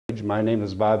My name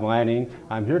is Bob Lanning.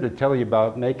 I'm here to tell you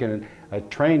about making a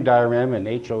train diorama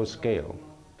in HO scale.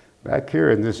 Back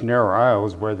here in this narrow aisle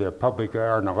is where the public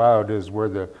aren't allowed, is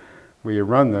where we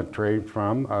run the train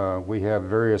from. We have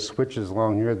various switches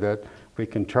along here that we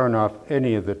can turn off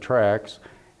any of the tracks.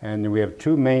 And we have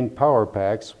two main power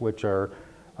packs, which are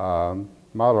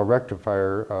model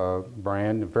rectifier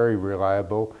brand, very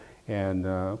reliable,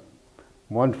 and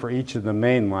one for each of the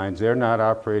main lines. They're not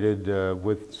operated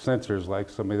with sensors like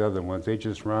some of the other ones. They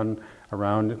just run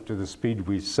around to the speed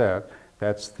we set.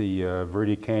 That's the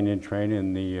Verde Canyon train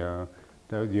and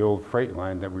the old freight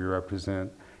line that we represent.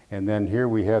 And then here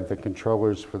we have the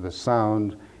controllers for the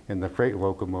sound in the freight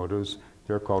locomotives.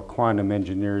 They're called Quantum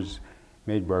Engineers,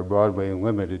 made by Broadway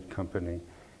Limited Company.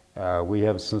 We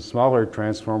have some smaller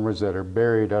transformers that are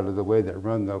buried out of the way that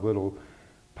run the little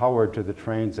power to the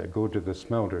trains that go to the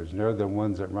smelters. And they're the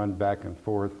ones that run back and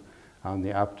forth on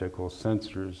the optical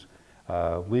sensors.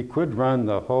 We could run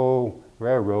the whole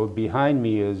railroad. Behind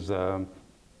me is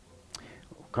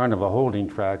kind of a holding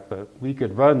track, but we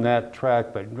could run that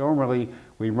track, but normally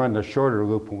we run the shorter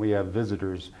loop when we have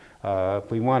visitors.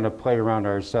 If we want to play around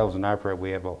ourselves and operate,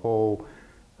 we have a whole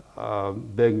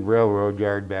big railroad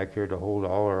yard back here to hold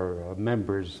all our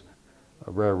members'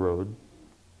 railroad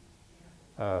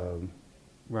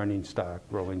running stock,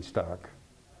 rolling stock.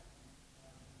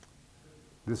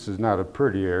 This is not a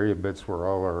pretty area, but it's where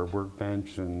all our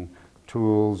workbench and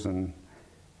tools and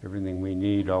everything we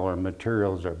need, all our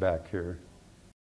materials are back here.